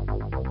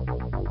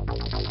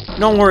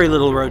 Don't worry,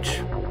 little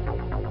roach.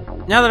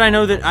 Now that I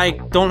know that I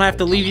don't have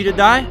to leave you to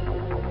die,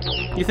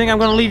 you think I'm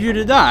gonna leave you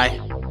to die?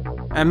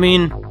 I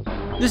mean,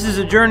 this is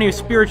a journey of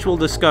spiritual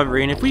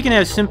discovery, and if we can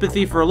have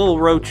sympathy for a little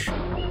roach,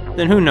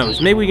 then who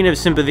knows, maybe we can have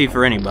sympathy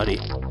for anybody.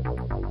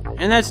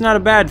 And that's not a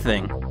bad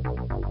thing.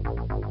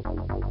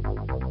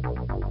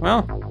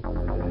 Well,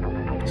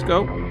 let's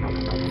go.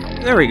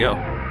 There we go.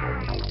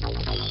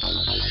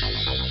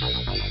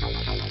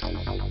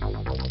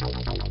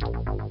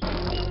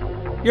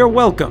 You're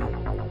welcome.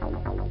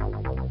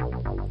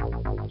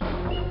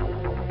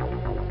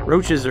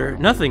 Roaches are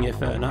nothing if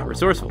not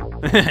resourceful.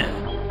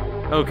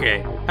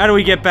 Okay, how do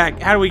we get back?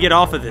 How do we get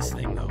off of this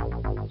thing, though?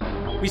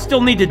 We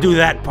still need to do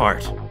that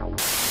part.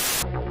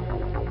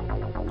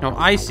 Oh,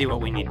 I see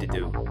what we need to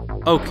do.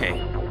 Okay.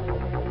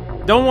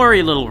 Don't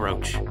worry, little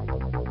roach.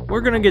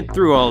 We're gonna get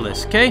through all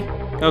this, okay?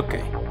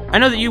 Okay. I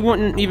know that you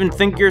wouldn't even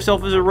think of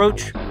yourself as a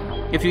roach,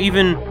 if you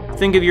even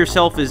think of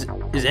yourself as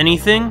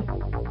anything.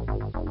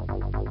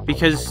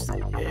 because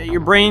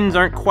your brains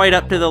aren't quite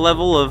up to the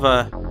level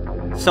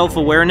of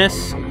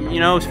self-awareness, you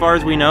know, as far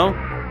as we know.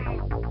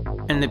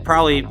 And they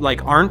probably,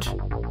 like, aren't.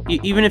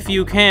 Even if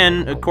you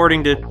can,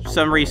 according to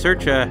some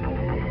research,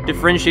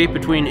 differentiate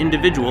between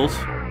individuals,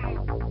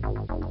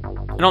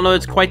 I don't know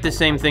it's quite the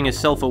same thing as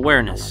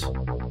self-awareness.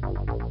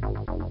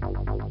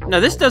 Now,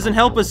 this doesn't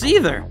help us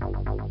either.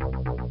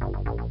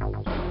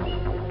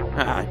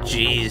 Ah,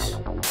 jeez.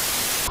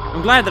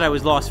 I'm glad that I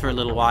was lost for a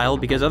little while,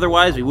 because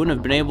otherwise we wouldn't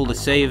have been able to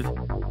save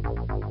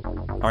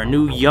our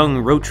new young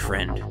roach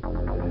friend.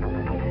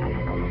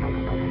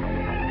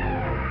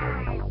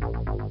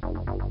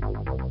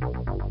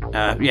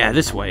 Yeah,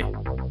 this way.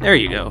 There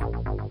you go.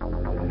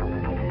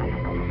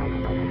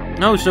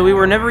 Oh, so we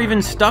were never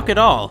even stuck at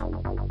all.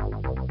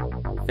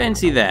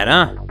 Fancy that,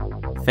 huh?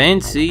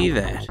 Fancy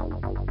that.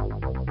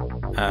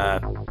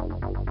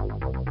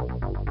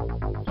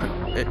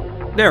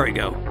 There we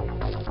go.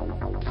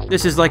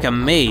 This is like a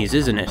maze,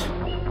 isn't it?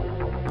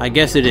 I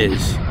guess it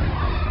is.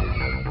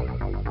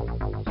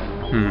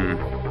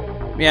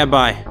 Yeah,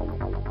 bye.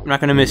 I'm not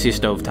gonna miss you,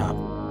 Stovetop.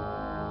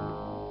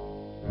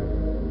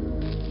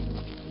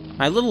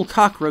 My little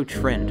cockroach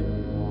friend.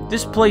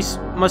 This place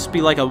must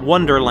be like a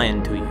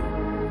wonderland to you.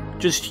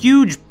 Just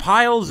huge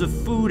piles of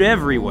food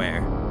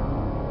everywhere.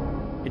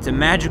 It's a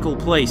magical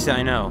place,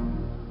 I know.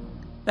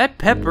 That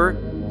pepper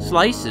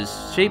slice is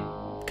shaped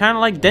kind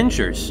of like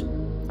dentures.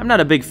 I'm not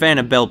a big fan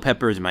of bell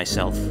peppers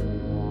myself.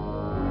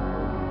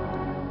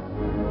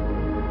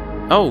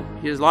 Oh,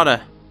 here's a lot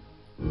of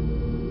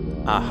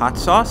hot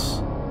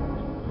sauce?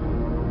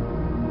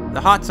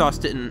 The hot sauce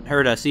didn't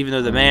hurt us, even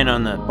though the man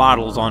on the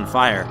bottle's on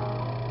fire.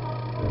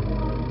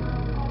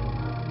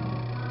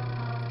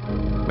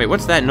 Wait,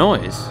 what's that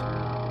noise?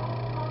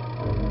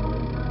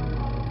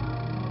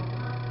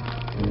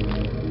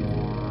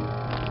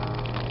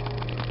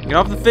 Get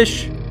off the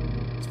fish.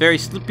 It's very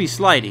slippy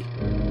slidey.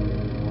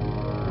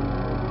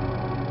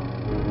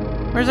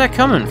 Where's that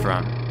coming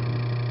from?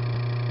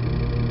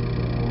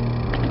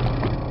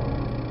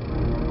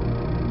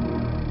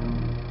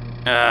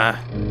 I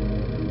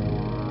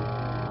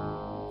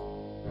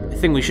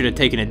think we should have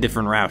taken a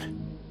different route.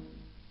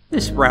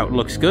 This route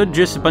looks good,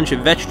 just a bunch of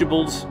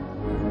vegetables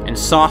and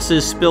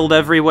sauces spilled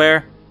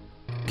everywhere.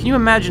 Can you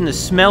imagine the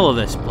smell of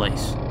this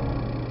place?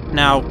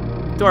 Now,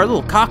 to our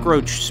little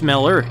cockroach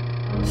sniffer,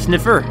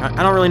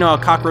 I don't really know how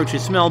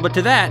cockroaches smell, but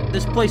to that,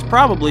 this place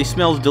probably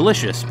smells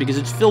delicious because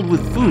it's filled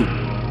with food.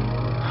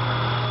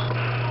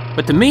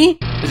 But to me,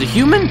 as a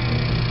human,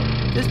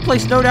 this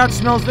place no doubt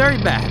smells very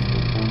bad.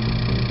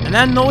 And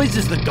that noise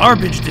is the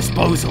garbage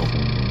disposal.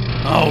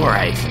 All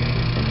right.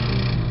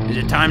 Is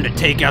it time to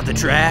take out the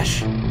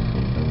trash?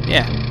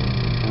 Yeah.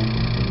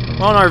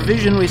 Well, in our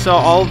vision, we saw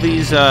all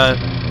these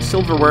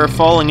silverware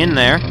falling in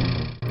there.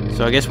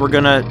 So I guess we're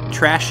gonna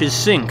trash his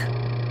sink.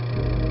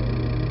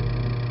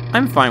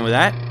 I'm fine with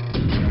that.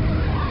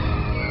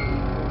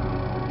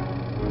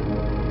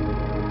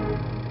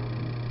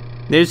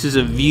 This is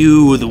a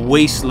view of the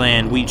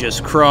wasteland we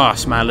just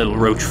crossed, my little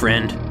roach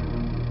friend.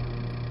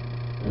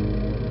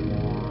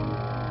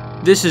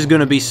 This is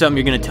gonna be something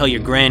you're gonna tell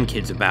your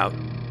grandkids about.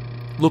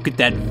 Look at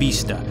that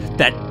vista,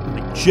 that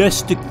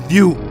majestic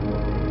view.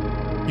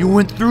 You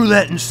went through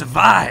that and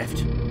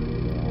survived.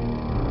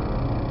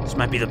 This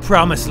might be the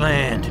promised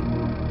land.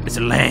 It's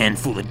a land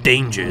full of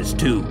dangers,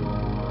 too.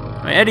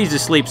 Eddie's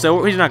asleep,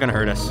 so he's not gonna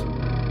hurt us.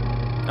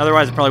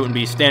 Otherwise, I probably wouldn't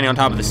be standing on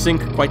top of the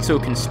sink quite so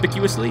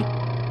conspicuously.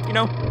 You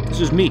know, this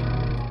is me.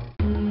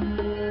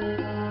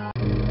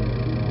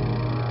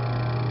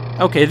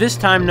 Okay, this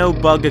time no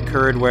bug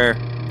occurred where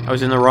I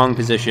was in the wrong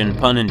position,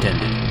 pun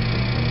intended.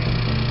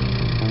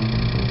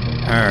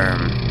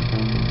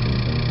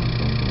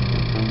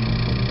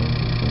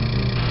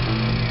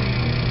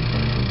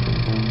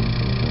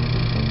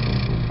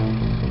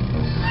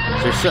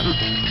 Is there something?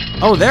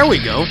 Oh, there we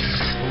go.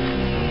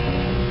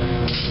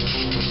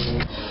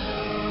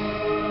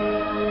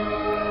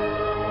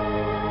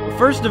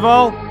 First of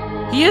all,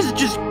 he has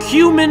just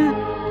cumin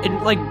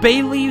and like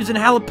bay leaves and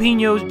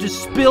jalapenos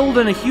just spilled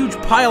in a huge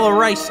pile of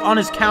rice on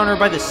his counter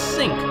by the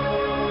sink.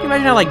 Can you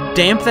imagine how like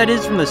damp that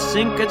is from the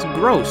sink? That's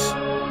gross.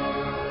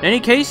 In any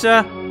case,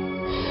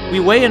 we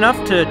weigh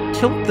enough to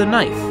tilt the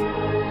knife.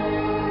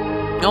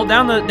 No,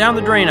 down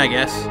the drain, I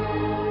guess.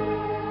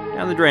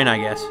 Down the drain, I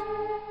guess.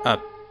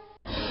 Up.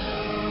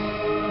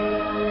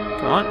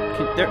 Come on.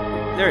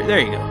 There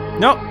you go.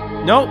 No.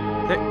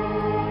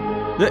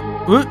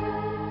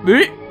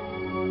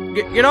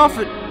 Get off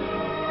it.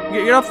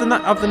 Get off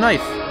the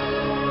knife.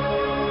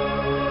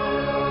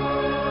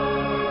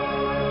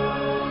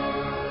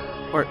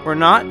 Or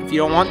not, if you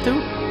don't want to.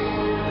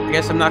 I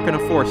guess I'm not gonna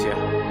force you.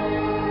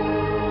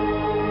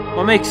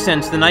 Well, it makes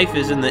sense. The knife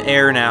is in the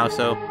air now,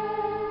 so.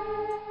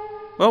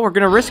 Well, we're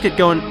gonna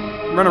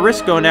run a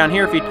risk going down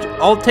here. If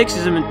all it takes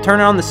is him to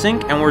turn on the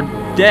sink, and we're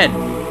dead.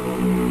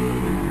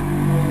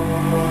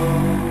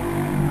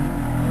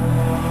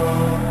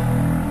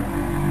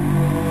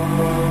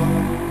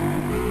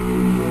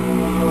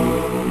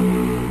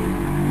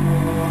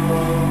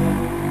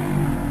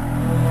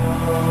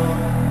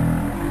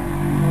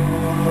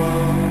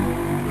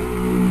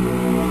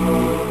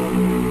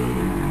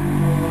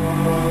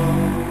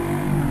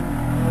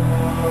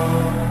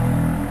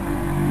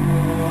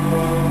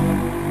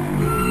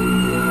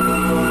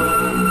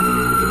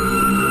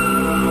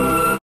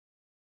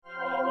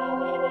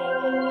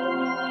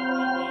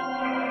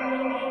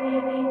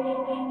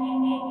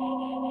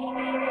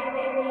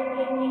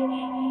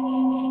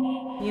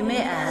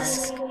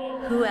 ask,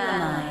 who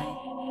am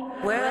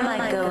I? Where am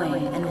I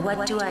going, and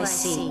what do I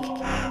seek?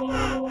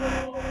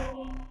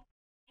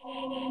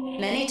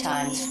 Many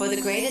times, for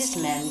the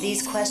greatest men,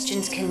 these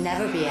questions can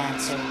never be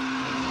answered.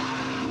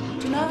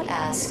 Do not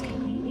ask,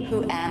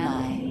 who am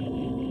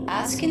I?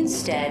 Ask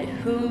instead,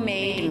 who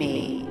made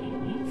me?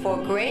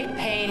 For great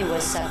pain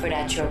was suffered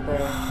at your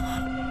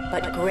birth,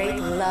 but great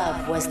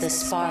love was the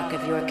spark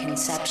of your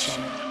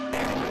conception.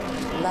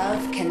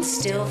 Love can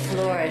still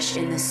flourish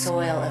in the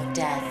soil of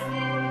death.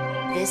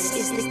 This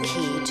is the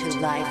key to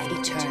life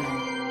eternal.